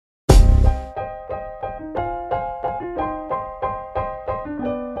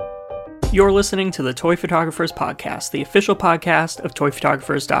You're listening to the Toy Photographers Podcast, the official podcast of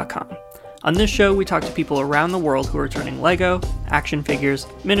ToyPhotographers.com. On this show, we talk to people around the world who are turning Lego, action figures,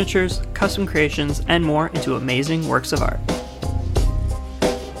 miniatures, custom creations, and more into amazing works of art.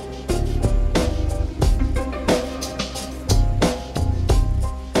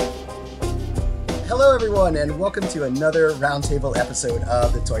 Hello, everyone, and welcome to another roundtable episode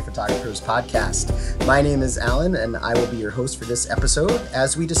of the Toy Photographers Podcast. My name is Alan, and I will be your host for this episode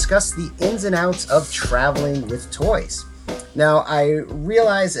as we discuss the ins and outs of traveling with toys. Now, I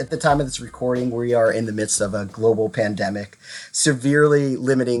realize at the time of this recording, we are in the midst of a global pandemic, severely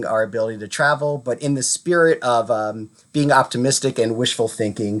limiting our ability to travel, but in the spirit of being optimistic and wishful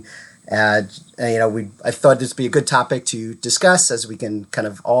thinking, I thought this would be a good topic to discuss as we can kind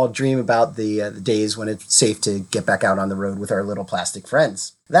of all dream about the days when it's safe to get back out on the road with our little plastic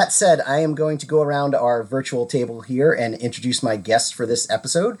friends. That said, I am going to go around our virtual table here and introduce my guests for this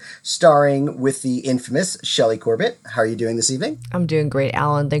episode, starring with the infamous Shelly Corbett. How are you doing this evening? I'm doing great,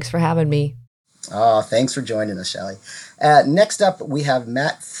 Alan. Thanks for having me. Oh, thanks for joining us, Shelly. Next up, we have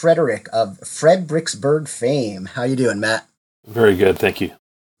Matt Frederick of Fred Bricksburg fame. How you doing, Matt? Very good, thank you.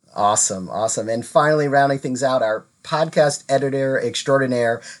 Awesome. And finally, rounding things out, our podcast editor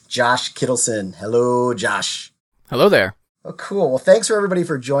extraordinaire, Josh Kittleson. Hello, Josh. Hello there. Oh, cool. Well, thanks for everybody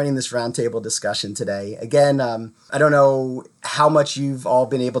for joining this roundtable discussion today. Again, I don't know how much you've all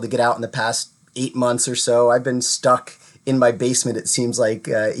been able to get out in the past 8 months or so. I've been stuck in my basement, it seems like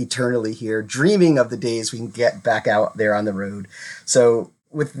eternally here, dreaming of the days we can get back out there on the road. So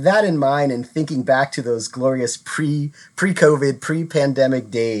with that in mind and thinking back to those glorious pre-COVID, pre-pandemic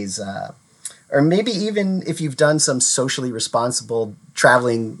days, or maybe even if you've done some socially responsible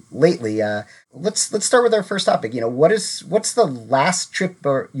traveling lately, let's start with our first topic. What's the last trip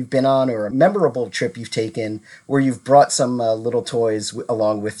you've been on or a memorable trip you've taken where you've brought some little toys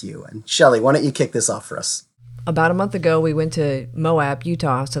along with you? And Shelly, why don't you kick this off for us? About a month ago, we went to Moab,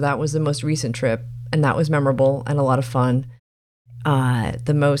 Utah, so that was the most recent trip, and that was memorable and a lot of fun.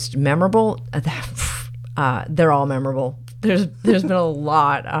 The most memorable, they're all memorable. There's been a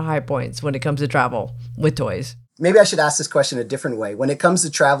lot of high points when it comes to travel with toys. Maybe I should ask this question a different way. When it comes to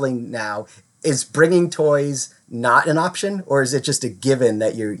traveling now, is bringing toys not an option, or is it just a given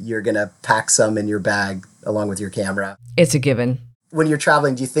that you're going to pack some in your bag along with your camera? It's a given. When you're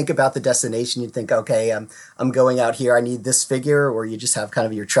traveling, do you think about the destination? You think, okay, I'm going out here, I need this figure, or you just have kind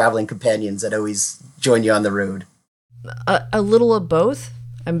of your traveling companions that always join you on the road? A little of both.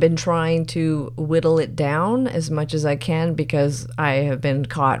 I've been trying to whittle it down as much as I can because I have been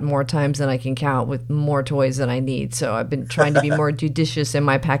caught more times than I can count with more toys than I need. So I've been trying to be more judicious in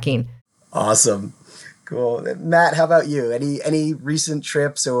my packing. Awesome. Cool. Matt, how about you? Any recent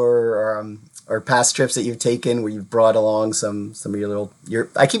trips or past trips that you've taken where you've brought along some of your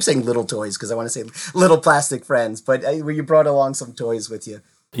I keep saying little toys because I want to say little plastic friends, but where you brought along some toys with you?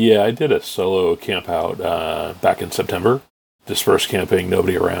 Yeah, I did a solo camp out back in September. Dispersed camping,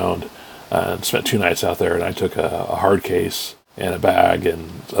 nobody around, and spent 2 nights out there. And I took a hard case and a bag and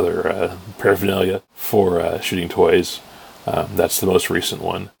other paraphernalia for shooting toys. That's the most recent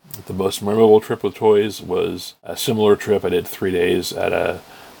one. The most memorable trip with toys was a similar trip. I did 3 days at a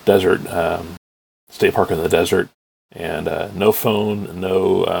desert state park in the desert, and no phone,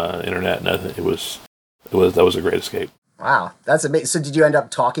 no internet, nothing. That was a great escape. Wow, that's amazing. So did you end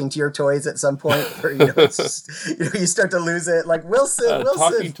up talking to your toys at some point? Or, you start to lose it, like Wilson.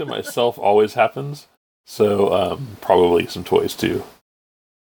 Talking to myself always happens, so probably some toys too.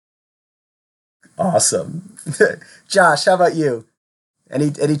 Awesome. Josh, how about you?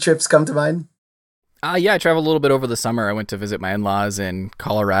 Any trips come to mind? Yeah, I traveled a little bit over the summer. I went to visit my in-laws in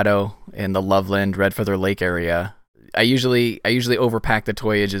Colorado in the Loveland, Red Feather Lake area. I usually overpack the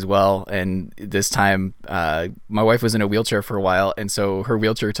toyage as well, and this time my wife was in a wheelchair for a while, and so her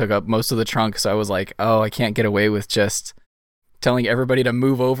wheelchair took up most of the trunk, so I was like, oh, I can't get away with just telling everybody to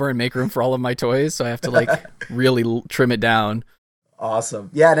move over and make room for all of my toys, so I have to really trim it down. Awesome.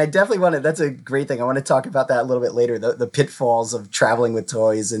 Yeah, and I definitely that's a great thing. I want to talk about that a little bit later, the pitfalls of traveling with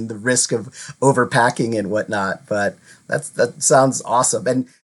toys and the risk of overpacking and whatnot, but that sounds awesome. And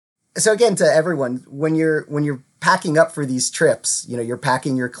so again, to everyone, when you're packing up for these trips, you're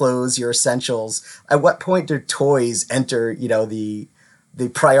packing your clothes, your essentials. At what point do toys enter, the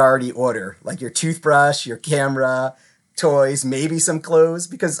priority order? Like your toothbrush, your camera, toys, maybe some clothes?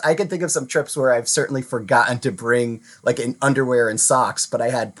 Because I can think of some trips where I've certainly forgotten to bring like an underwear and socks, but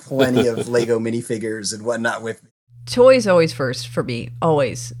I had plenty of Lego minifigures and whatnot with me. Toys always first for me,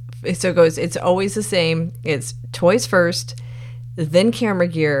 always. So it's always the same. It's toys first, then camera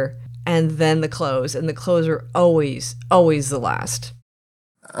gear, and then the clothes. And the clothes are always the last.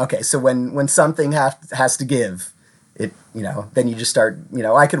 Okay, so when something has to give, it, then you just start,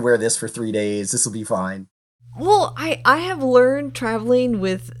 I could wear this for 3 days. This will be fine. Well, I have learned traveling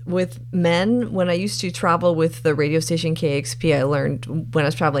with men. When I used to travel with the radio station KXP, I learned when I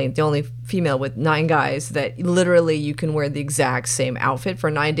was traveling, the only female with 9 guys, that literally you can wear the exact same outfit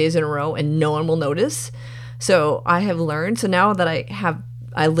for 9 days in a row and no one will notice. So I have learned. So now that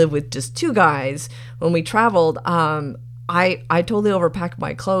I live with just 2 guys, when we traveled, I totally overpacked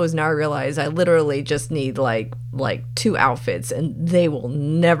my clothes. Now I realize I literally just need like 2 outfits and they will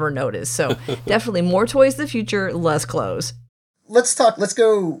never notice. So definitely more toys in the future, less clothes. Let's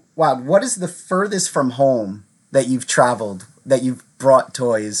go. Wow. What is the furthest from home that you've traveled, that you've brought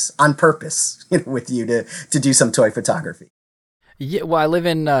toys on purpose with you to do some toy photography? Yeah, well, I live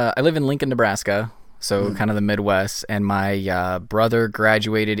in Lincoln, Nebraska, so kind of the Midwest, and my brother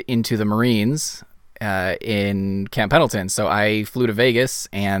graduated into the Marines in Camp Pendleton. So I flew to Vegas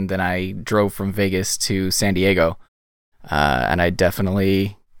and then I drove from Vegas to San Diego. And I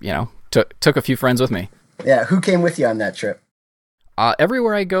definitely, took a few friends with me. Yeah. Who came with you on that trip?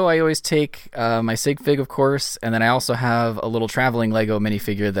 Everywhere I go, I always take my Sig Fig, of course. And then I also have a little traveling Lego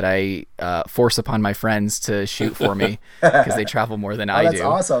minifigure that I force upon my friends to shoot for me because they travel more than I do. That's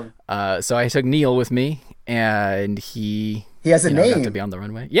awesome. So I took Neil with me, and he has a name. Got to be on the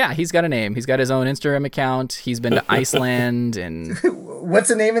runway. Yeah, he's got a name. He's got his own Instagram account. He's been to Iceland and. What's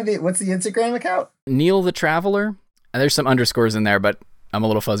the Instagram account? Neil the Traveler. There's some underscores in there, but I'm a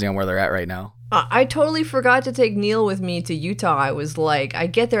little fuzzy on where they're at right now. I totally forgot to take Neil with me to Utah. I was like, I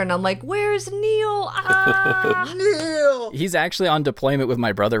get there and I'm like, where's Neil? Neil! He's actually on deployment with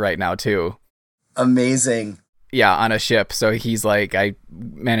my brother right now too. Amazing. Yeah, on a ship. So he's like, I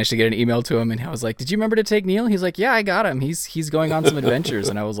managed to get an email to him and I was like, did you remember to take Neil? He's like, yeah, I got him. He's going on some adventures.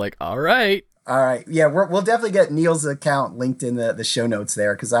 And I was like, all right. All right. Yeah, we'll definitely get Neil's account linked in the show notes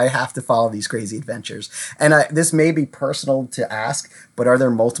there because I have to follow these crazy adventures. And this may be personal to ask, but are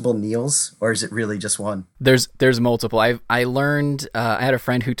there multiple Neils or is it really just one? There's multiple. I learned, I had a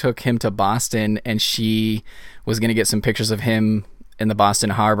friend who took him to Boston and she was going to get some pictures of him in the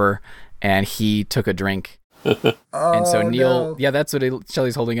Boston Harbor and he took a drink. And so Neil, no. Yeah, that's what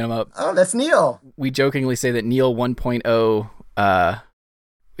Shelly's holding him up. Oh, that's Neil. We jokingly say that Neil 1.0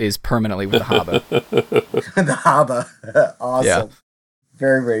 is permanently with the Haba. The Haba. Awesome. Yeah.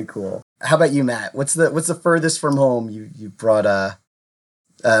 Very, very cool. How about you, Matt? What's the furthest from home you brought a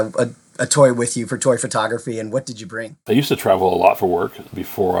toy with you for toy photography, and what did you bring? I used to travel a lot for work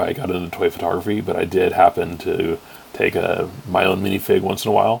before I got into toy photography, but I did happen to take my own minifig once in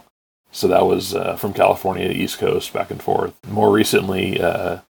a while. So that was from California to East Coast, back and forth. More recently,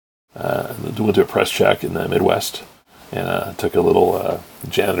 went to a press check in the Midwest and took a little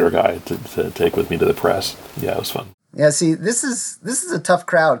janitor guy to take with me to the press. Yeah, it was fun. Yeah, see, this is a tough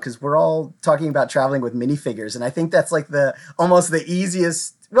crowd because we're all talking about traveling with minifigures, and I think that's like almost the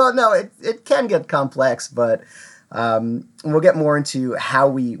easiest. Well, no, it can get complex, but we'll get more into how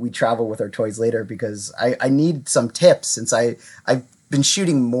we travel with our toys later because I need some tips since I've been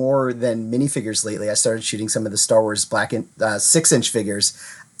shooting more than minifigures lately. I started shooting some of the Star Wars 6-inch figures,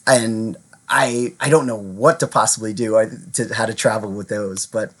 and I don't know what to possibly do to how to travel with those.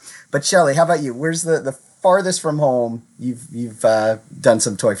 But Shelly, how about you? Where's the farthest from home you've done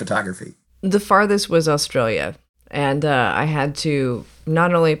some toy photography? The farthest was Australia, and I had to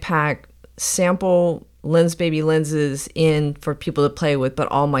not only pack sample baby lenses in for people to play with, but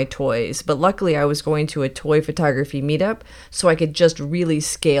all my toys. But luckily I was going to a toy photography meetup, so I could just really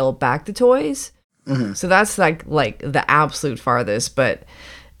scale back the toys. Mm-hmm. So that's like the absolute farthest. But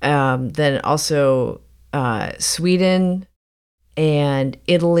then also Sweden and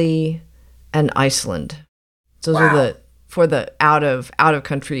Italy and Iceland. Those are for the out of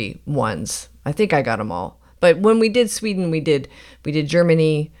country ones. I think I got them all. But when we did Sweden, we did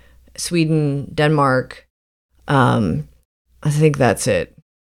Germany, Sweden, Denmark. I think that's it.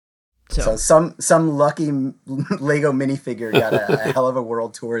 So some lucky Lego minifigure got a hell of a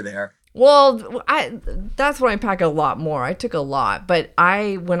world tour there. Well, that's when I pack a lot more. I took a lot, but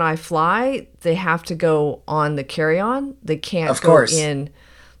when I fly, they have to go on the carry-on. They can't go in.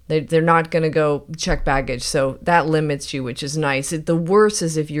 They're not going to go check baggage, so that limits you, which is nice. The worst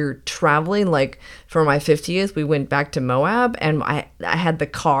is if you're traveling, like for my 50th, we went back to Moab, and I had the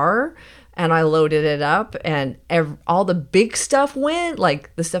car, and I loaded it up, and all the big stuff went,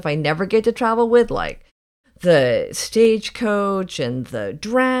 like the stuff I never get to travel with, like the stagecoach and the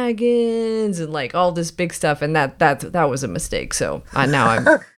dragons and like all this big stuff, and that was a mistake. So now I'm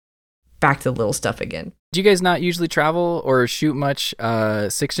back to the little stuff again. Do you guys not usually travel or shoot much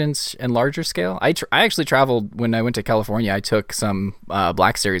 6-inch and larger scale? I actually traveled when I went to California. I took some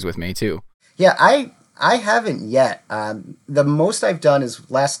Black Series with me too. Yeah, I haven't yet. The most I've done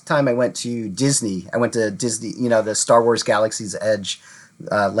is last time I went to Disney. I went to Disney, the Star Wars Galaxy's Edge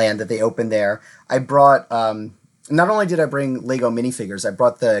land that they opened there. I brought, not only did I bring Lego minifigures, I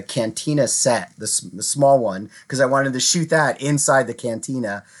brought the Cantina set, the small one, because I wanted to shoot that inside the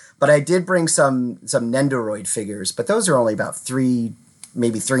Cantina. But I did bring some Nendoroid figures, but those are only about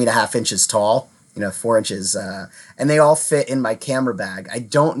maybe 3.5 inches tall. 4 inches, and they all fit in my camera bag. I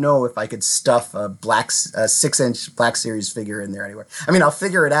don't know if I could stuff a 6-inch Black Series figure in there anywhere. I mean, I'll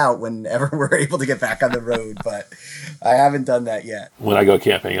figure it out whenever we're able to get back on the road, but I haven't done that yet. When I go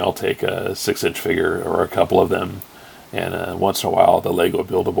camping, I'll take a 6-inch figure or a couple of them, and once in a while the Lego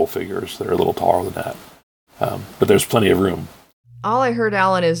buildable figures that are a little taller than that. But there's plenty of room. All I heard,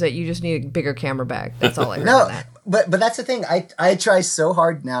 Alan, is that you just need a bigger camera bag. That's all I heard. No, on that. But that's the thing. I try so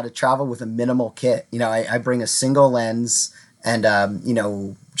hard now to travel with a minimal kit. I bring a single lens and,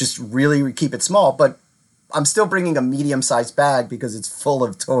 just really keep it small. But I'm still bringing a medium-sized bag because it's full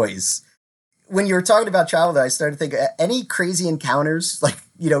of toys. When you were talking about travel, though, I started thinking, any crazy encounters? Like,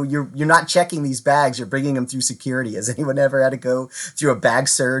 you're not checking these bags. You're bringing them through security. Has anyone ever had to go through a bag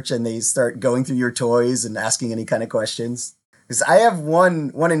search and they start going through your toys and asking any kind of questions? Because I have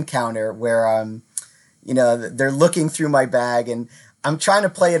one encounter where, they're looking through my bag and I'm trying to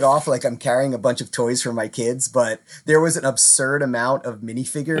play it off like I'm carrying a bunch of toys for my kids, but there was an absurd amount of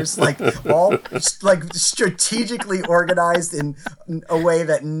minifigures, like all like strategically organized in a way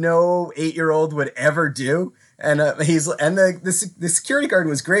that no 8-year-old would ever do. And the security guard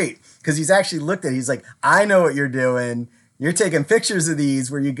was great because he's actually looked at it. He's like, I know what you're doing. You're taking pictures of these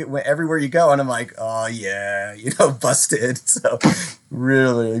where you get everywhere you go. And I'm like, oh yeah, busted. So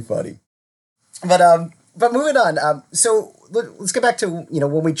really funny. But moving on. So let's get back to,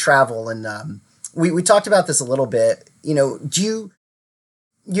 when we travel and, we talked about this a little bit, you're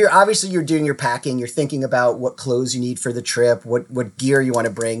obviously doing your packing, you're thinking about what clothes you need for the trip, what gear you want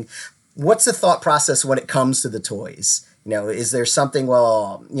to bring. What's the thought process when it comes to the toys? Is there something,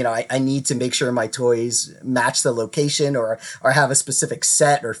 I need to make sure my toys match the location or have a specific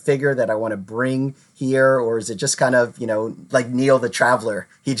set or figure that I want to bring here? Or is it just kind of, like Neil the Traveler?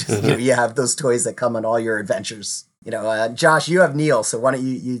 He just, you have those toys that come on all your adventures. Josh, you have Neil, so why don't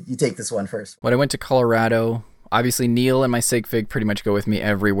you take this one first? When I went to Colorado, obviously Neil and my sig fig pretty much go with me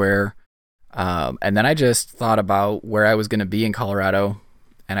everywhere. And then I just thought about where I was going to be in Colorado.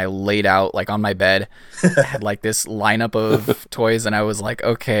 And I laid out like on my bed, I had like this lineup of toys and I was like,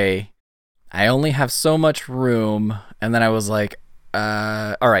 okay, I only have so much room. And then I was like,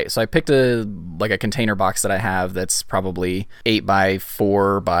 all right. So I picked a container box that I have that's probably 8 by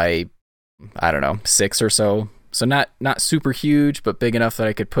 4 by, I don't know, 6 or so. So not super huge, but big enough that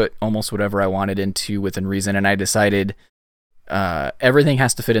I could put almost whatever I wanted into within reason. And I decided everything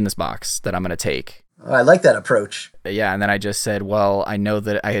has to fit in this box that I'm going to take. Oh, I like that approach. Yeah, and then I just said, well, I know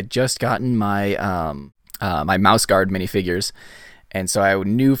that I had just gotten my my Mouse Guard minifigures, and so I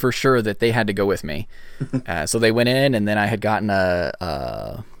knew for sure that they had to go with me. So they went in, and then I had gotten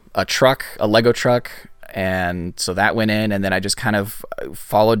a truck, a Lego truck, and so that went in, and then I just kind of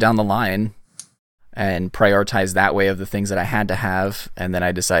followed down the line and prioritized that way of the things that I had to have, and then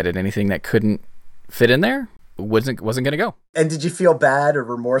I decided anything that couldn't fit in there wasn't going to go. And did you feel bad or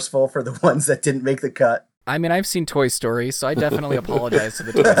remorseful for the ones that didn't make the cut? I mean, I've seen Toy Story, so I definitely apologize to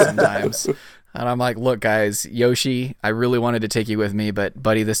the toys sometimes. And I'm like, look, guys, Yoshi, I really wanted to take you with me, but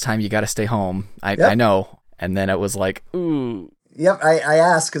buddy, this time you got to stay home. I know. And then it was like, ooh. Yep, I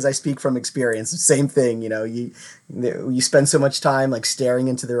asked because I speak from experience. Same thing, you spend so much time like staring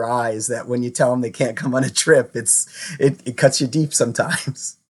into their eyes that when you tell them they can't come on a trip, it cuts you deep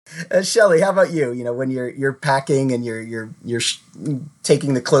sometimes. Shelly, how about you? When you're packing and you're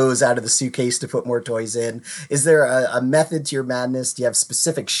taking the clothes out of the suitcase to put more toys in, is there a method to your madness? Do you have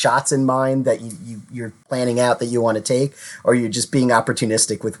specific shots in mind that you're planning out that you want to take, or you're just being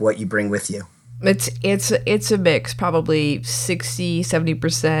opportunistic with what you bring with you? It's a mix, probably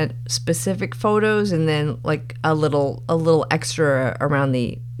 60-70% specific photos, and then like a little extra around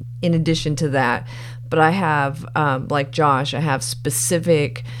in addition to that. But I have, like Josh, I have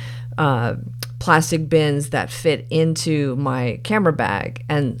specific plastic bins that fit into my camera bag.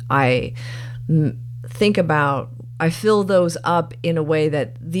 And I I fill those up in a way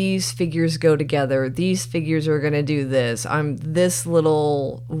that these figures go together. These figures are going to do this. This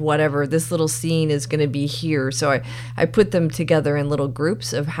little scene is going to be here. So I put them together in little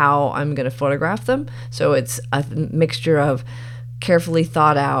groups of how I'm going to photograph them. So it's a mixture of carefully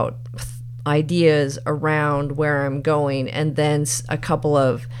thought out ideas around where I'm going, and then a couple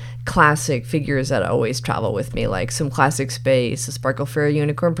of classic figures that always travel with me, like some classic space, a Sparkle Fairy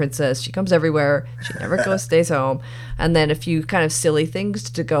Unicorn Princess. She comes everywhere. She never goes, stays home. And then a few kind of silly things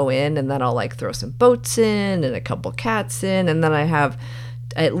to go in, and then I'll like throw some boats in and a couple cats in, and then I have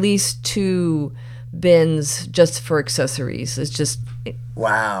at least 2 bins just for accessories. It's just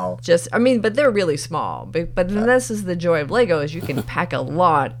wow. I mean, but they're really small. But then this is the joy of Lego, is you can pack a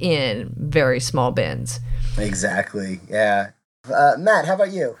lot in very small bins. Exactly. Yeah. Matt, how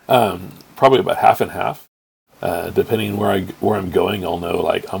about you? Probably about half and half. Depending where I'm going, I'll know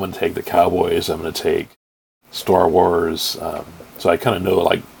like I'm going to take the Cowboys. I'm going to take Star Wars. So I kind of know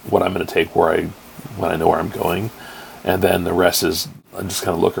like what I'm going to take when I know where I'm going, and then the rest is I just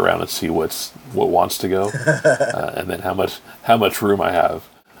kind of look around and see what wants to go, and then how much room I have.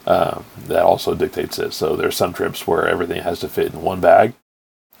 That also dictates it. So there's some trips where everything has to fit in one bag,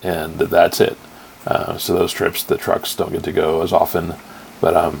 and that's it. So those trips, the trucks don't get to go as often.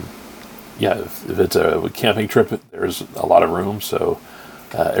 But yeah, if it's a camping trip, there's a lot of room, so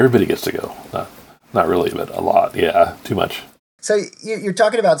everybody gets to go. Not really, but a lot. Yeah, too much. So you're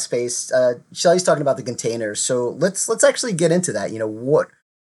talking about space. Shelly's talking about the containers. So let's actually get into that.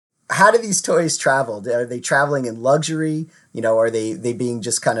 How do these toys travel? Are they traveling in luxury? Are they being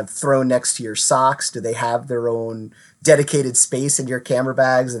just kind of thrown next to your socks? Do they have their own dedicated space in your camera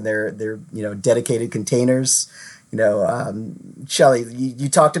bags and their dedicated containers? Shelly, you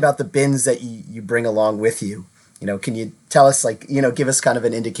talked about the bins that you bring along with you. Can you tell us, give us kind of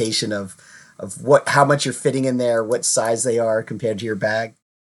an indication of how much you're fitting in there, what size they are compared to your bag?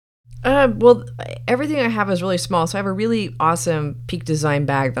 Well, everything I have is really small. So I have a really awesome Peak Design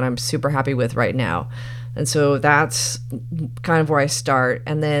bag that I'm super happy with right now. And so that's kind of where I start.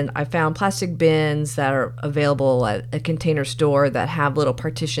 And then I found plastic bins that are available at a Container Store that have little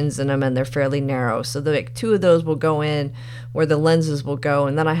partitions in them, and they're fairly narrow. So 2 of those will go in where the lenses will go.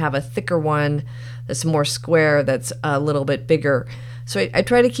 And then I have a thicker one that's more square, that's a little bit bigger. So I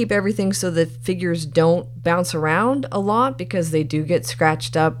try to keep everything so that figures don't bounce around a lot, because they do get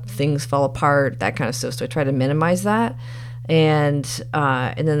scratched up, things fall apart, that kind of stuff. So I try to minimize that. And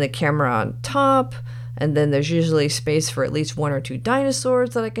then the camera on top. And then there's usually space for at least 1 or 2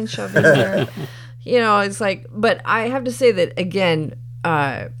 dinosaurs that I can shove in there. It's like, but I have to say that, again,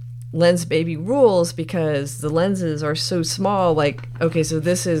 Lens Baby rules, because the lenses are so small. Like, okay, so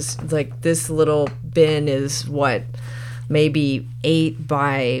this is like, this little bin is what? Maybe 8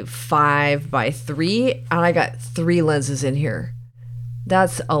 by 5 by 3, and I got 3 lenses in here.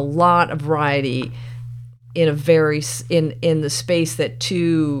 That's a lot of variety in in the space that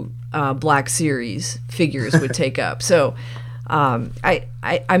 2 Black Series figures would take up. So I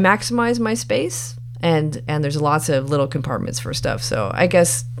maximize my space, and there's lots of little compartments for stuff. So I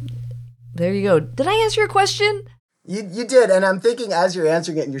guess there you go. Did I answer your question? You did, and I'm thinking as you're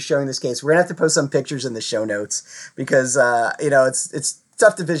answering it and you're showing this case, we're gonna have to post some pictures in the show notes, because it's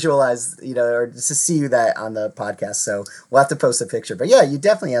tough to visualize, or to see that on the podcast. So we'll have to post a picture. But yeah, you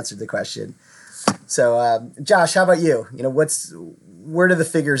definitely answered the question. So Josh, how about you? Where do the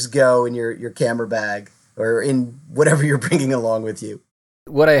figures go in your camera bag, or in whatever you're bringing along with you?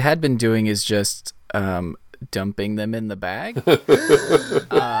 What I had been doing is just dumping them in the bag.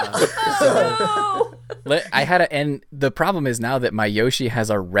 And the problem is now that my Yoshi has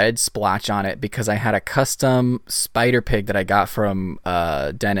a red splotch on it, because I had a custom Spider Pig that I got from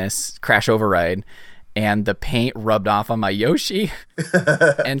Dennis, Crash Override, and the paint rubbed off on my Yoshi.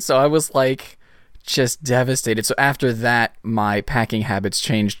 And so I was like just devastated. So after that, my packing habits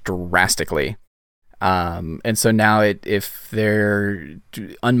changed drastically. And so now if they're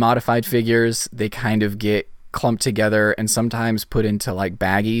unmodified figures, they kind of get clumped together and sometimes put into like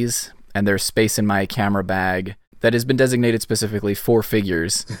baggies, and there's space in my camera bag that has been designated specifically for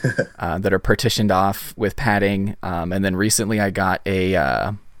figures that are partitioned off with padding. And then recently I got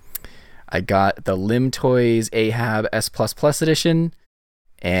the Lim Toys Ahab S++ edition,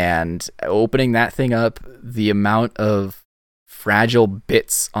 and opening that thing up, the amount of fragile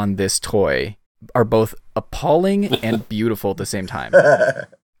bits on this toy are both appalling and beautiful at the same time.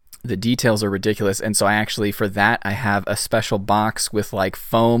 The details are ridiculous. And so I actually, for that, I have a special box with like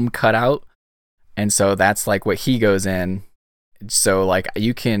foam cut out. And so that's like what he goes in. So like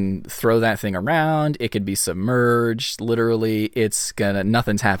you can throw that thing around. It could be submerged. Literally,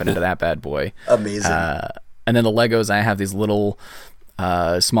 nothing's happening to that bad boy. Amazing. And then the Legos, I have these little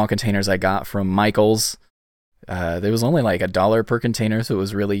small containers I got from Michael's. There was only like $1 per container, so it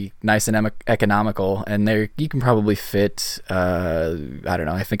was really nice and economical. And there you can probably fit, I don't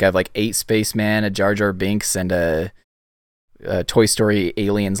know, I think I have like 8 Spaceman, a Jar Jar Binks, and Toy Story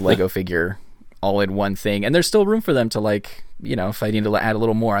Aliens Lego figure all in one thing. And there's still room for them to, like, you know, if I need to add a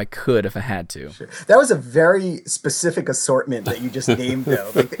little more, I could if I had to. Sure. That was a very specific assortment that you just named,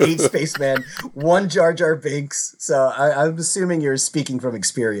 though. Like the 8 Spaceman, 1 Jar Jar Binks. So I'm assuming you're speaking from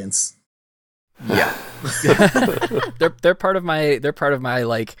experience. Yeah. they're part of my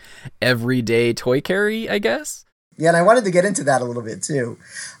like everyday toy carry, I guess. Yeah, and I wanted to get into that a little bit too.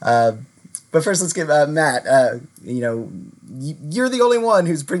 But first, let's give Matt. You know, you're the only one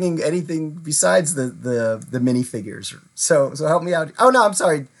who's bringing anything besides the minifigures. So help me out. Oh no, I'm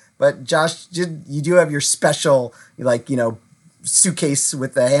sorry, but Josh, you do have your special, like, you know, suitcase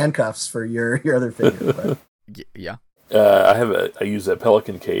with the handcuffs for your other figure. But. Yeah. I use a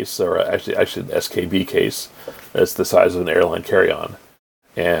Pelican case, or actually an SKB case. That's the size of an airline carry-on,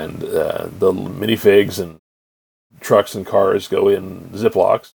 and the minifigs and trucks and cars go in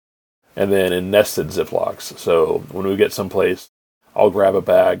Ziplocs, and then in nested Ziplocs. So when we get someplace, I'll grab a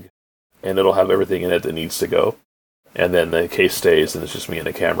bag, and it'll have everything in it that needs to go, and then the case stays, and it's just me and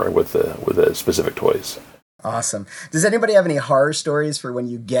a camera with the specific toys. Awesome. Does anybody have any horror stories for when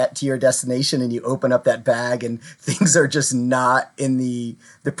you get to your destination and you open up that bag and things are just not in the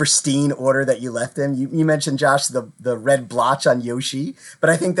pristine order that you left them? You mentioned, Josh, the red blotch on Yoshi, but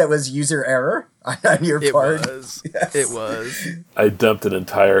I think that was user error on your part. Yes. It was. I dumped an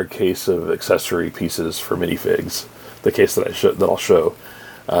entire case of accessory pieces for minifigs, the case that I'll show,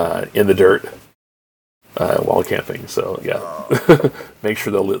 in the dirt while camping. So yeah, make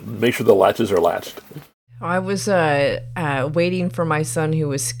sure the latches are latched. I was waiting for my son who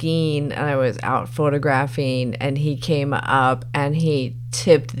was skiing, and I was out photographing, and he came up and he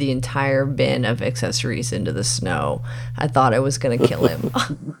tipped the entire bin of accessories into the snow. I thought I was going to kill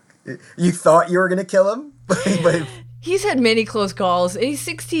him. You thought you were going to kill him? But He's had many close calls. He's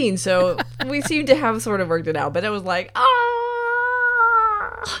 16, so we seem to have sort of worked it out. But it was like, ah!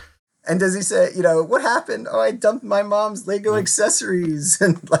 And does he say, you know, what happened? Oh, I dumped my mom's Lego accessories.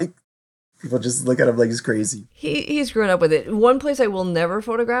 And like, people just look at him like he's crazy. He's grown up with it. One place I will never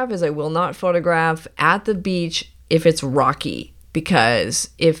photograph is I will not photograph at the beach if it's rocky. Because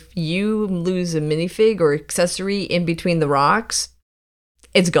if you lose a minifig or accessory in between the rocks,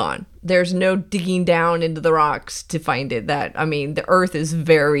 it's gone. There's no digging down into the rocks to find it. The earth is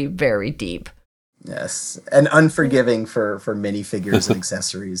very, very deep. Yes, and unforgiving for minifigures and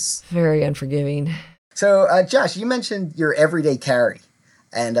accessories. Very unforgiving. So, Josh, you mentioned your everyday carry.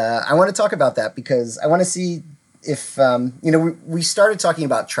 And I want to talk about that because I want to see if, we started talking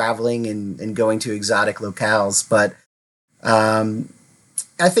about traveling and going to exotic locales, but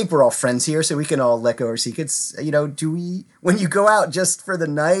I think we're all friends here, so we can all let go our secrets. You know, when you go out just for the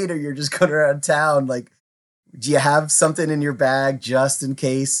night or you're just going around town, like, do you have something in your bag just in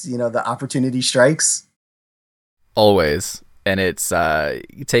case, the opportunity strikes? Always. And it's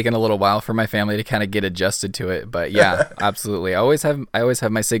taken a little while for my family to kind of get adjusted to it. But yeah, absolutely. I always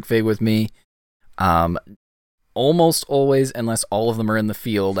have my sig fig with me. Almost always, unless all of them are in the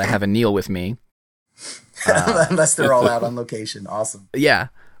field, I have a Neil with me. Unless they're all out on location. Awesome. Yeah,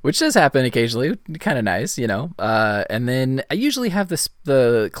 which does happen occasionally. Kind of nice, And then I usually have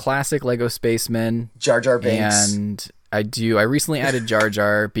the classic Lego Spacemen. Jar Jar Binks. And I recently added Jar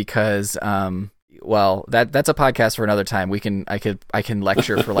Jar because... well, that's a podcast for another time. I can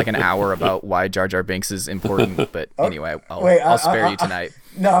lecture for like an hour about why Jar Jar Binks is important. But anyway, I'll spare you tonight.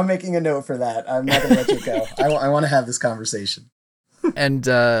 No, I'm making a note for that. I'm not going to let you go. I want to have this conversation. And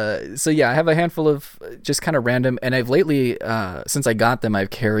so yeah, I have a handful of just kind of random. And I've lately, since I got them,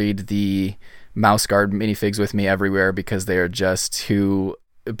 I've carried the Mouse Guard minifigs with me everywhere because they are just too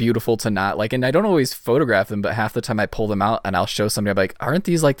beautiful to not like, and I don't always photograph them, but half the time I pull them out and I'll show somebody, I'm like, aren't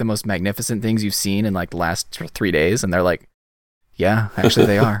these like the most magnificent things you've seen in like the last 3 days? And they're like, yeah, actually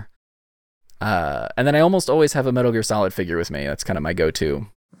they are. And then I almost always have a Metal Gear Solid figure with me. That's kind of my go-to.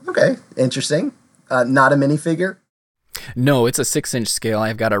 Okay, interesting. Not a minifigure? No, it's a 6-inch scale.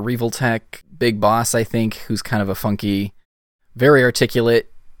 I've got a Revoltech Big Boss, I think, who's kind of a funky, very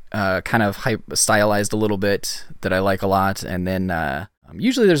articulate, kind of stylized a little bit that I like a lot. And then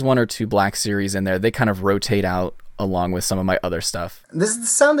usually there's 1 or 2 Black Series in there. They kind of rotate out along with some of my other stuff. This is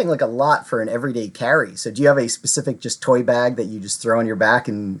sounding like a lot for an everyday carry. So do you have a specific just toy bag that you just throw on your back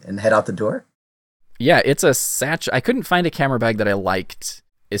and head out the door? Yeah, it's a satchel. I couldn't find a camera bag that I liked.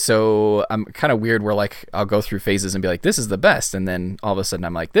 So I'm kind of weird where like I'll go through phases and be like, this is the best. And then all of a sudden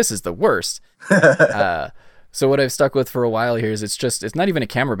I'm like, this is the worst. So what I've stuck with for a while here is it's not even a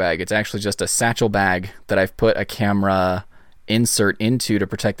camera bag. It's actually just a satchel bag that I've put a camera insert into to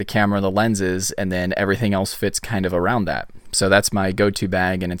protect the camera and the lenses, and then everything else fits kind of around that. So that's my go-to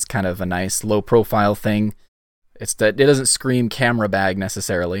bag, and it's kind of a nice low profile thing. It doesn't scream camera bag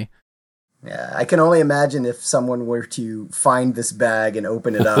necessarily. Yeah, I can only imagine if someone were to find this bag and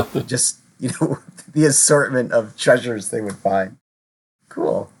open it up, just, the assortment of treasures they would find.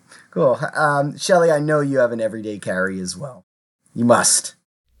 Cool. Shelly, I know you have an everyday carry as well. You must.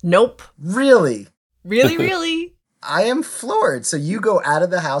 Nope. Really? Really? I am floored. So you go out of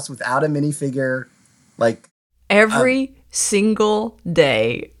the house without a minifigure, like every single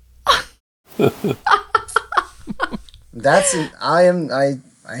day.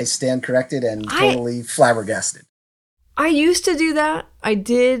 I stand corrected and totally flabbergasted. I used to do that.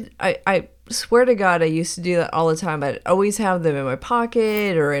 I swear to God, I used to do that all the time. I'd always have them in my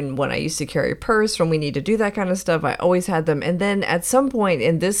pocket or when I used to carry a purse when we need to do that kind of stuff. I always had them. And then at some point,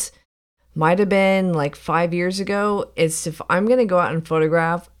 and this might have been like 5 years ago, it's if I'm going to go out and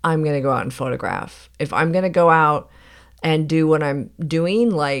photograph, I'm going to go out and photograph. If I'm going to go out and do what I'm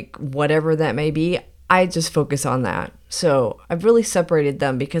doing, like whatever that may be, I just focus on that. So I've really separated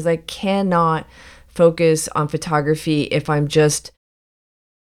them because I cannot focus on photography if I'm just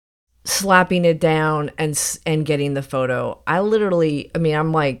slapping it down and getting the photo.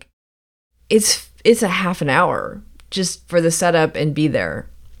 I'm like, it's a half an hour just for the setup and be there.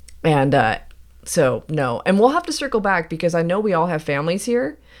 And so no, and we'll have to circle back because I know we all have families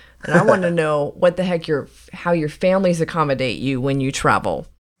here, and I want to know what the heck how your families accommodate you when you travel.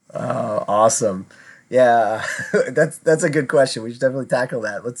 Oh, awesome. Yeah, that's a good question. We should definitely tackle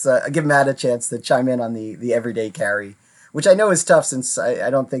that. Let's give Matt a chance to chime in on the everyday carry, which I know is tough since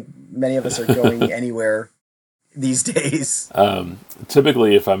I don't think many of us are going anywhere these days.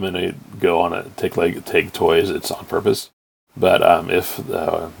 Typically, if I'm going to go on take toys, it's on purpose. But if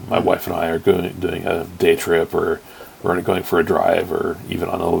my wife and I are doing a day trip or we're going for a drive or even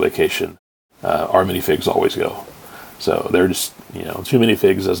on a vacation, our minifigs always go. So they're just, two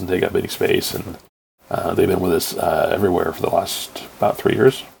minifigs doesn't take up any space, and they've been with us everywhere for the last about 3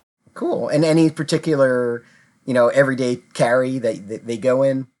 years. Cool. And any particular, everyday carry that they go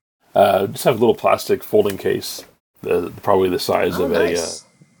in? Just have a little plastic folding case, probably the size of nice.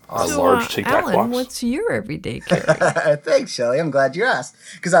 a large Tic Tac Alan, box. what's your everyday carry? Thanks, Shelly. I'm glad you asked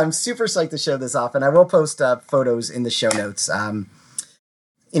because I'm super psyched to show this off, and I will post photos in the show notes.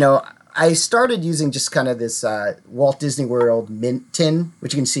 I started using just kind of this Walt Disney World mint tin,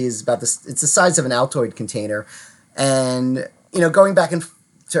 which you can see is about this. It's the size of an Altoid container, and going back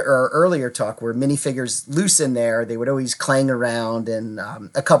to our earlier talk, where minifigures loose in there, they would always clang around, and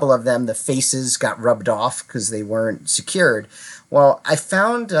a couple of them, the faces got rubbed off because they weren't secured. Well, I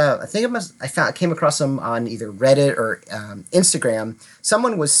found, I came across them on either Reddit or Instagram.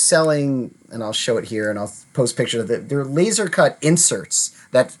 Someone was selling, and I'll show it here, and I'll post pictures of it. They're laser cut inserts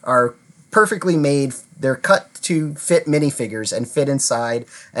that are perfectly made. They're cut to fit minifigures and fit inside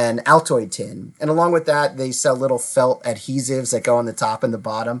an Altoid tin. And along with that, they sell little felt adhesives that go on the top and the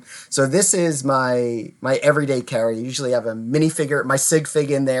bottom. So this is my everyday carry. I usually have a minifigure, my Sig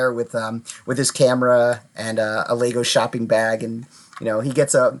Fig in there with his camera and a Lego shopping bag. And, he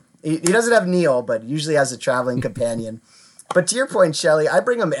doesn't have Neil, but usually has a traveling companion. But to your point, Shelly, I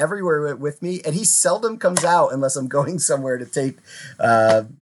bring him everywhere with me, and he seldom comes out unless I'm going somewhere to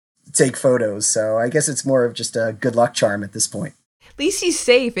take photos. So I guess it's more of just a good luck charm at this point. At least he's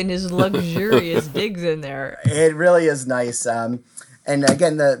safe in his luxurious digs in there. It really is nice. And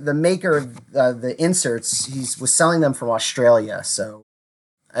again, the maker of the inserts, he was selling them from Australia. So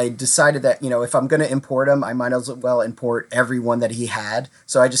I decided that, if I'm going to import them, I might as well import every one that he had.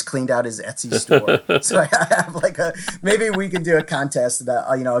 So I just cleaned out his Etsy store. So I have maybe we can do a contest that,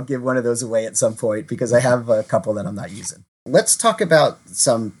 I'll give one of those away at some point because I have a couple that I'm not using. Let's talk about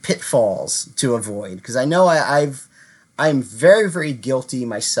some pitfalls to avoid, because I know I'm very, very guilty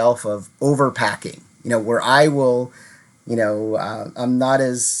myself of overpacking, where I will, I'm not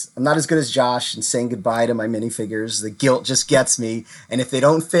as good as Josh in saying goodbye to my minifigures. The guilt just gets me. And if they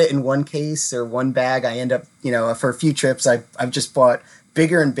don't fit in one case or one bag, I end up, for a few trips, I've just bought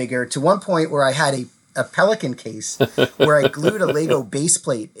bigger and bigger to one point where I had a Pelican case where I glued a Lego base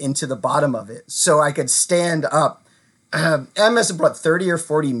plate into the bottom of it so I could stand up. I must have brought 30 or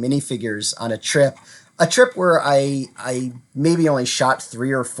 40 minifigures on a trip where I maybe only shot 3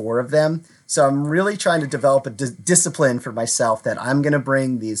 or 4 of them. So I'm really trying to develop a discipline for myself that I'm going to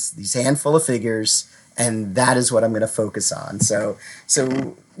bring these handful of figures, and that is what I'm going to focus on. So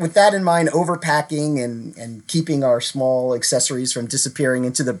with that in mind, overpacking and keeping our small accessories from disappearing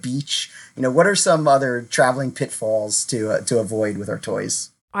into the beach, what are some other traveling pitfalls to avoid with our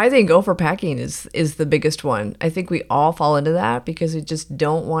toys? I think overpacking is the biggest one. I think we all fall into that because we just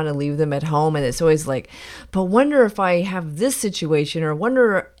don't want to leave them at home. And it's always like, but wonder if I have this situation, or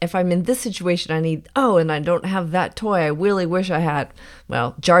wonder if I'm in this situation, and I don't have that toy I really wish I had.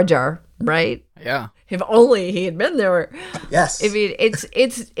 Well, Jar Jar, right? Yeah. If only he had been there. Yes. I mean,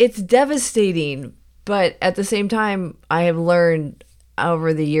 it's devastating, but at the same time, I have learned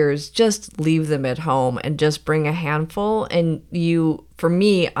over the years, just leave them at home and just bring a handful. And for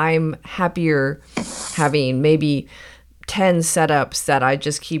me, I'm happier having maybe 10 setups that I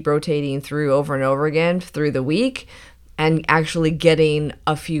just keep rotating through over and over again through the week, and actually getting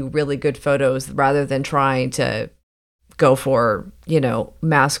a few really good photos rather than trying to go for,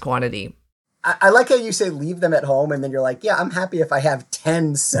 mass quantity. I like how you say leave them at home, and then you're like, yeah, I'm happy if I have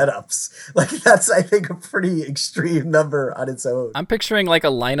 10 setups. Like, that's, I think, a pretty extreme number on its own. I'm picturing like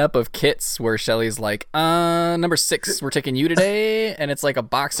a lineup of kits where Shelly's like, number 6, we're taking you today. And it's like a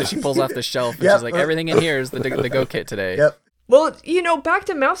box that she pulls off the shelf. And she's like, everything in here is the Go kit today. Yep. Well, back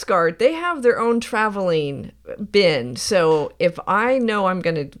to Mouse Guard, they have their own traveling bin. So if I know I'm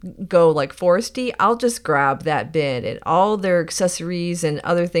going to go like foresty, I'll just grab that bin, and all their accessories and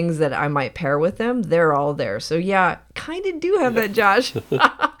other things that I might pair with them, they're all there. So yeah, kind of do have that, Josh.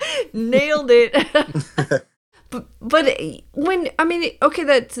 Nailed it. but okay,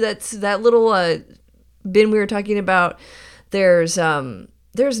 that's that little bin we were talking about. There's 9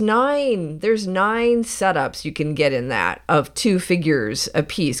 setups you can get in that of 2 figures a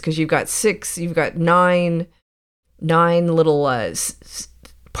piece, because you've got 9 little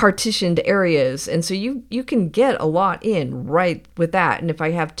partitioned areas, and so you can get a lot in right with that. And if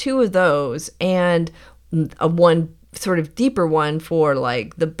I have 2 of those and a one sort of deeper one for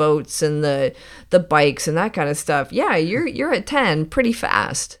like the boats and the bikes and that kind of stuff, yeah, you're at 10 pretty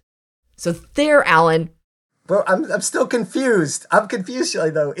fast. So there, Alan. Well, I'm still confused. I'm confused, Shelly,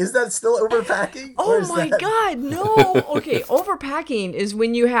 though. Is that still overpacking? Oh my God, no. Okay, overpacking is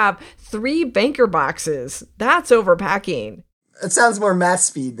when you have 3 banker boxes. That's overpacking. It sounds more math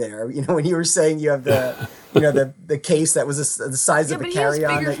speed there. When you were saying you have the, the case that was the size of a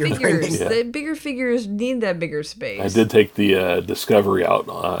carry-on that you're bringing. Yeah. The bigger figures need that bigger space. I did take the Discovery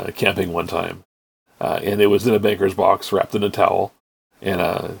out camping one time, and it was in a banker's box wrapped in a towel. And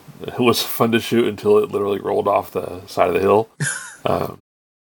it was fun to shoot until it literally rolled off the side of the hill.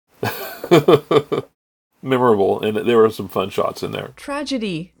 Memorable, and there were some fun shots in there.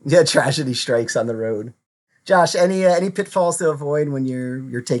 Tragedy. Yeah, tragedy strikes on the road. Josh, any pitfalls to avoid when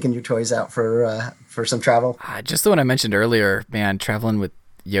you're taking your toys out for some travel? Just the one I mentioned earlier, man. Traveling with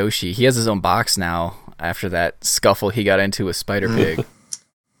Yoshi, he has his own box now after that scuffle he got into with Spider Pig.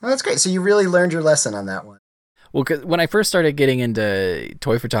 Oh, that's great. So you really learned your lesson on that one. Well, 'cause when I first started getting into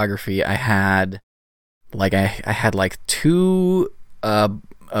toy photography, I had like 2 of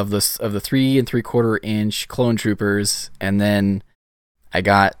the 3 3/4 inch clone troopers, and then I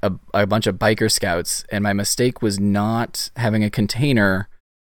got a bunch of biker scouts, and my mistake was not having a container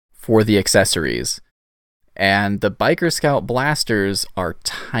for the accessories. And the biker scout blasters are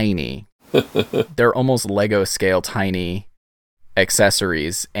tiny. They're almost Lego scale tiny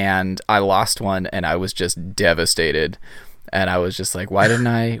accessories, and I lost one, and I was just devastated. And I was just like, why didn't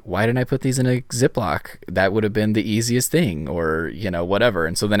I put these in a Ziploc? That would have been the easiest thing, or whatever.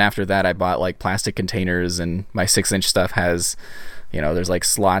 And so then after that, I bought like plastic containers, and my 6-inch stuff has there's like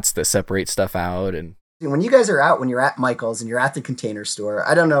slots that separate stuff out. And when you guys are out, when you're at Michael's and you're at the Container Store,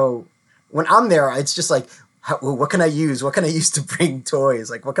 I don't know, when I'm there, it's just like, what can I use? What can I use to bring toys?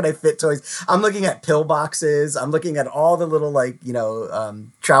 Like, what can I fit toys? I'm looking at pill boxes. I'm looking at all the little,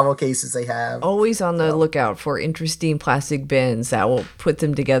 travel cases they have. Always on the lookout for interesting plastic bins that will put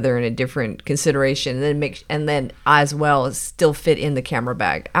them together in a different consideration, and then as well as still fit in the camera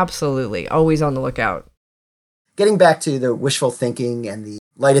bag. Absolutely. Always on the lookout. Getting back to the wishful thinking and the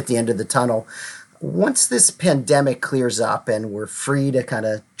light at the end of the tunnel, once this pandemic clears up and we're free to kind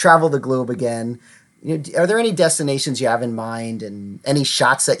of travel the globe again, are there any destinations you have in mind, and any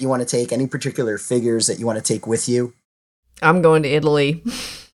shots that you want to take, any particular figures that you want to take with you? I'm going to Italy.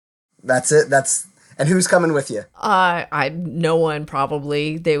 That's it? And who's coming with you? No one,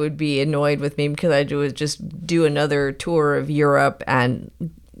 probably. They would be annoyed with me because I would just do another tour of Europe and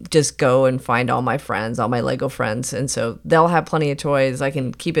just go and find all my friends, all my Lego friends. And so they'll have plenty of toys. I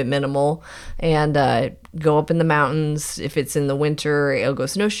can keep it minimal and go up in the mountains. If it's in the winter, I'll go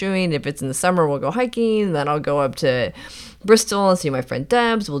snowshoeing. If it's in the summer, we'll go hiking. And then I'll go up to Bristol and see my friend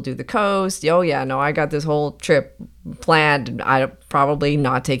Debs. We'll do the coast. Oh yeah, no, I got this whole trip planned. I'm probably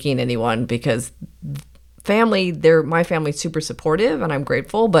not taking anyone because my family's super supportive and I'm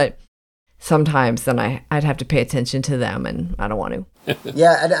grateful, but sometimes then I'd have to pay attention to them, and I don't want to.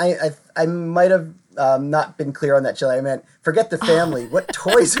 Yeah, and I might have not been clear on that, Shelly. I meant, forget the family. What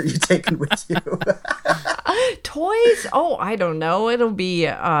toys are you taking with you? Toys? Oh, I don't know. It'll be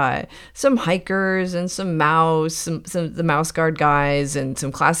some hikers and some mouse, some the Mouse Guard guys, and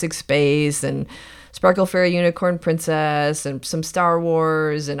some classic space, and Sparkle Fairy Unicorn Princess, and some Star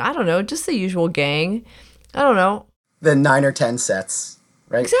Wars, and I don't know, just the usual gang. I don't know. The 9 or 10 sets,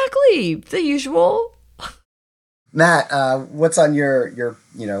 right? Exactly, the usual. Matt, what's on your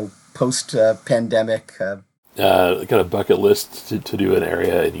post pandemic? Got a bucket list to do an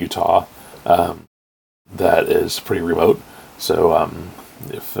area in Utah that is pretty remote. So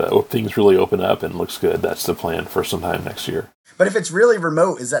if things really open up and looks good, that's the plan for sometime next year. But if it's really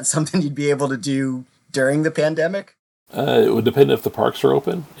remote, is that something you'd be able to do during the pandemic? It would depend if the parks are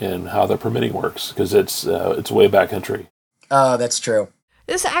open and how the permitting works, because it's way backcountry. Oh, that's true.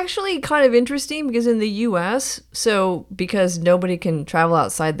 This is actually kind of interesting because in the U.S., so because nobody can travel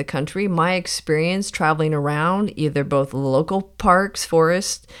outside the country, my experience traveling around either both local parks,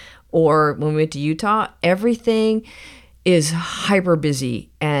 forests, or when we went to Utah, everything is hyper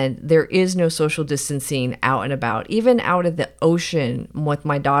busy and there is no social distancing out and about. Even out at the ocean with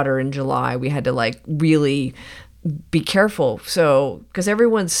my daughter in July, we had to really be careful. So, because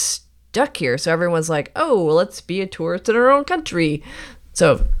everyone's stuck here. So everyone's like, oh, well, let's be a tourist in our own country.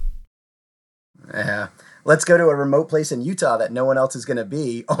 So, yeah, let's go to a remote place in Utah that no one else is going to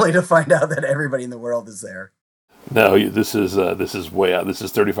be, only to find out that everybody in the world is there. No, this is way out. This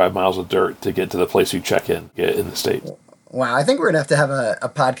is 35 miles of dirt to get to the place you check in the state. Wow, I think we're going to have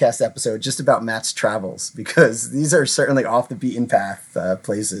a podcast episode just about Matt's travels, because these are certainly off the beaten path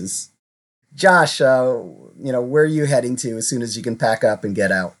places. Josh, where are you heading to as soon as you can pack up and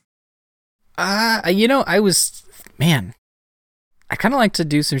get out? I kind of like to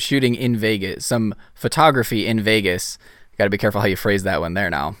do some shooting in Vegas, some photography in Vegas. Got to be careful how you phrase that one there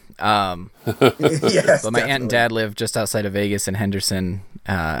now. Yes, but my aunt and dad live just outside of Vegas in Henderson,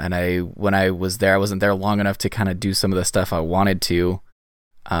 and when I was there, I wasn't there long enough to kind of do some of the stuff I wanted to.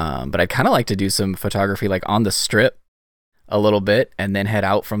 But I'd kind of like to do some photography on the Strip a little bit, and then head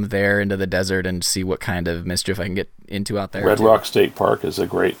out from there into the desert and see what kind of mischief I can get into out there. Red Rock State Park is a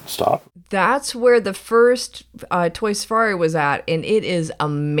great stop. That's where the first Toy Safari was at, and it is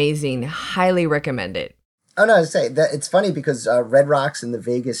amazing. Highly recommend it. Oh, no, I was saying that it's funny because Red Rocks and the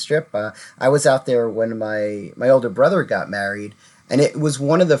Vegas Strip, I was out there when my older brother got married, and it was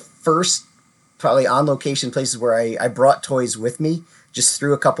one of the first probably on-location places where I brought toys with me, just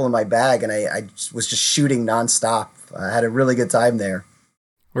threw a couple in my bag, and I was just shooting nonstop. I had a really good time there.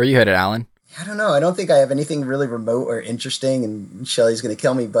 Where are you headed, Alan? I don't know. I don't think I have anything really remote or interesting, and Shelly's going to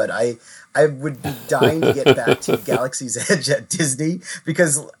kill me, but I would be dying to get back to Galaxy's Edge at Disney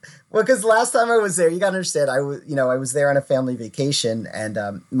because last time I was there, you got to understand, I was there on a family vacation,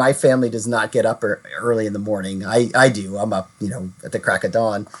 and my family does not get up early in the morning. I do. I'm up, at the crack of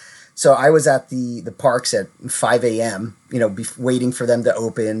dawn. So I was at the parks at 5 a.m., waiting for them to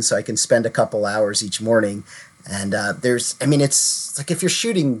open so I can spend a couple hours each morning. And it's like if you're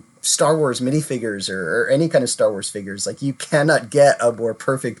shooting Star Wars minifigures or any kind of Star Wars figures, you cannot get a more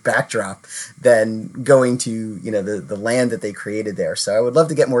perfect backdrop than going to, the land that they created there. So I would love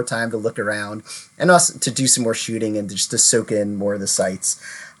to get more time to look around and also to do some more shooting and just to soak in more of the sights.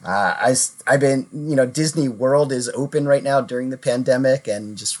 I've been, Disney World is open right now during the pandemic,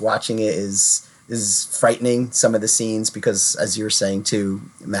 and just watching it is frightening, some of the scenes, because as you were saying too,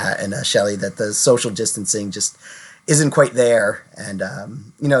 Matt and Shelly, that the social distancing just isn't quite there. And,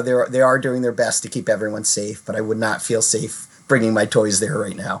 they are doing their best to keep everyone safe, but I would not feel safe bringing my toys there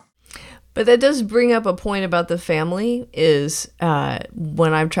right now. But that does bring up a point about the family is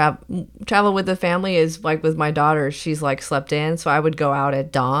when I've traveled with the family is with my daughter, she's slept in. So I would go out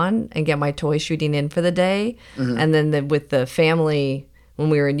at dawn and get my toy shooting in for the day. Mm-hmm. And then with the family, when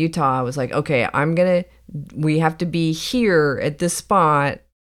we were in Utah, I was like, okay, we have to be here at this spot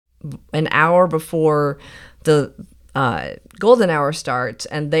an hour before the golden hour starts,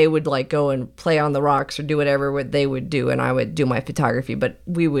 and they would go and play on the rocks or do whatever they would do, and I would do my photography. But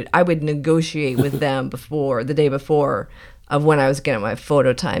I would negotiate with them the day before of when I was getting my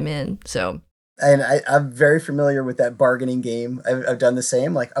photo time in. So. And I'm very familiar with that bargaining game. I've done the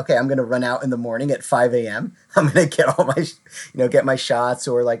same. Okay, I'm going to run out in the morning at 5 a.m. I'm going to get all my, get my shots,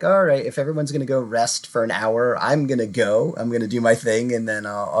 or all right, if everyone's going to go rest for an hour, I'm going to go. I'm going to do my thing, and then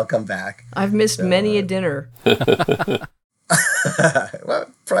I'll come back. I've missed many a dinner. Well,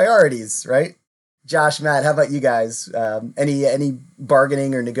 priorities, right? Josh, Matt, how about you guys? Any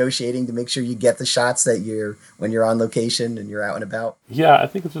bargaining or negotiating to make sure you get the shots that when you're on location and you're out and about? Yeah, I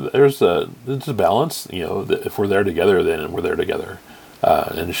think there's a balance. If we're there together, then we're there together,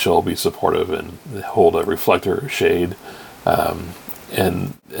 and she'll be supportive and hold a reflector or shade.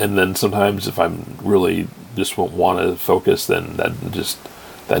 And then sometimes if I'm really just won't want to focus, then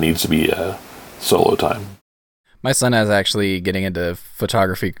that needs to be a solo time. My son is actually getting into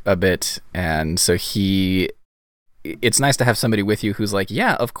photography a bit, and so it's nice to have somebody with you who's like,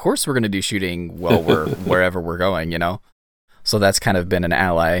 yeah, of course we're going to do shooting while we're wherever we're going, So that's kind of been an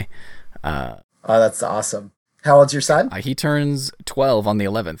ally. Oh, that's awesome. How old's your son? He turns 12 on the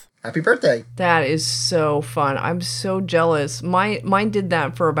 11th. Happy birthday. That is so fun. I'm so jealous. Mine did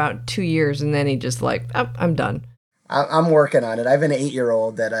that for about 2 years, and then he just like, oh, I'm done. I'm working on it. I have an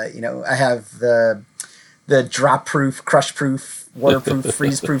 8-year-old that, I have the drop-proof, crush-proof, waterproof,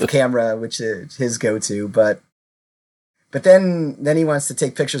 freeze-proof camera, which is his go-to. But then he wants to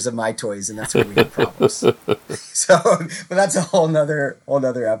take pictures of my toys, and that's where we get problems. But that's a whole nother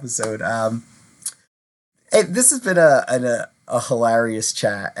episode. Hey, this has been a hilarious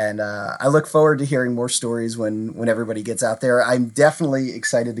chat, and I look forward to hearing more stories when everybody gets out there. I'm definitely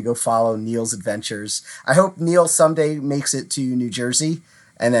excited to go follow Neil's adventures. I hope Neil someday makes it to New Jersey.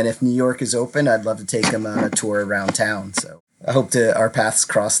 And then if New York is open, I'd love to take him on a tour around town. So I hope our paths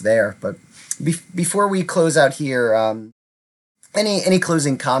cross there. But before we close out here, any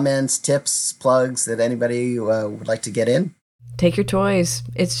closing comments, tips, plugs that anybody would like to get in? Take your toys.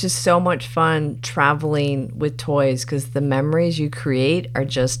 It's just so much fun traveling with toys because the memories you create are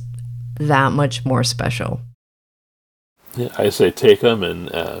just that much more special. Yeah, I say take them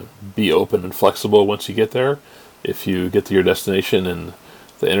and be open and flexible once you get there. If you get to your destination and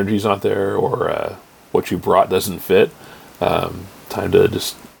the energy's not there or what you brought doesn't fit, time to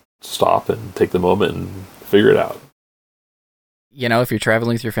just stop and take the moment and figure it out. If you're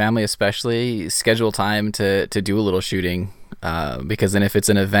traveling with your family especially, schedule time to do a little shooting, because then if it's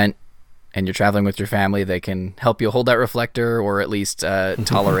an event and you're traveling with your family, they can help you hold that reflector or at least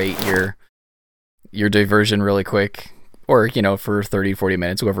tolerate your diversion really quick, or for 30-40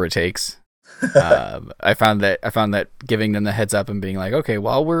 minutes, whoever it takes. I found that giving them the heads up and being like, okay,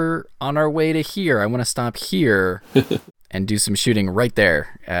 while we're on our way to here, I want to stop here and do some shooting right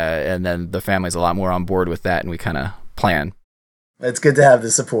there, and then the family's a lot more on board with that, and we kind of plan. It's good to have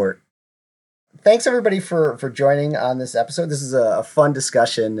the support. Thanks everybody for joining on this episode. This is a fun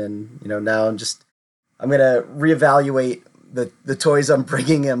discussion, and now I'm going to reevaluate the toys I'm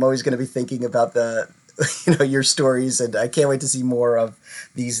bringing. I'm always going to be thinking about your stories, and I can't wait to see more of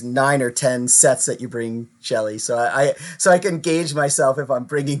these 9 or 10 sets that you bring, Shelly. So I can gauge myself if I'm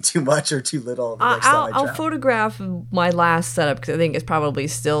bringing too much or too little. I'll photograph my last setup because I think it's probably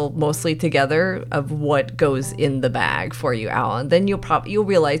still mostly together of what goes in the bag for you, Alan. Then you'll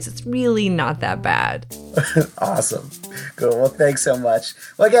realize it's really not that bad. Awesome, cool. Well, thanks so much.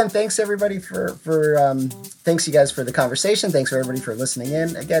 Well, again, thanks everybody thanks you guys for the conversation. Thanks for everybody for listening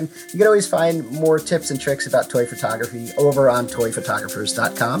in. Again, you can always find more tips and tricks about toy photography over on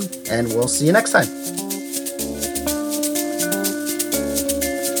toyphotographers.com, and we'll see you next time.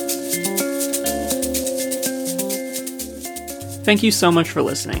 Thank you so much for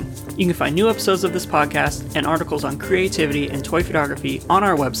listening. You can find new episodes of this podcast and articles on creativity and toy photography on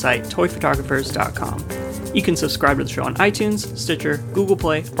our website, toyphotographers.com. You can subscribe to the show on iTunes, Stitcher, Google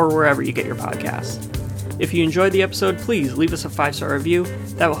Play, or wherever you get your podcasts. If you enjoyed the episode, please leave us a 5-star review.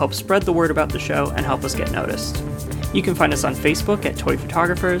 That will help spread the word about the show and help us get noticed. You can find us on Facebook at Toy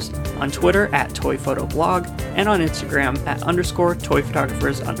Photographers, on Twitter at ToyPhotoblog, and on Instagram at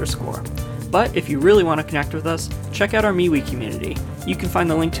 _ToyPhotographers_. But if you really want to connect with us, check out our MeWe community. You can find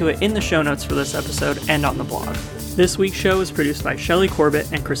the link to it in the show notes for this episode and on the blog. This week's show is produced by Shelley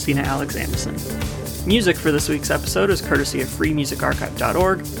Corbett and Christina Alexanderson. Music for this week's episode is courtesy of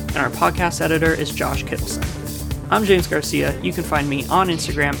freemusicarchive.org, and our podcast editor is Josh Kittleson. I'm James Garcia. You can find me on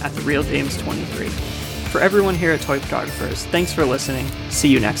Instagram at TheRealJames23. For everyone here at Toy Photographers, thanks for listening. See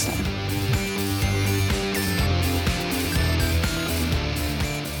you next time.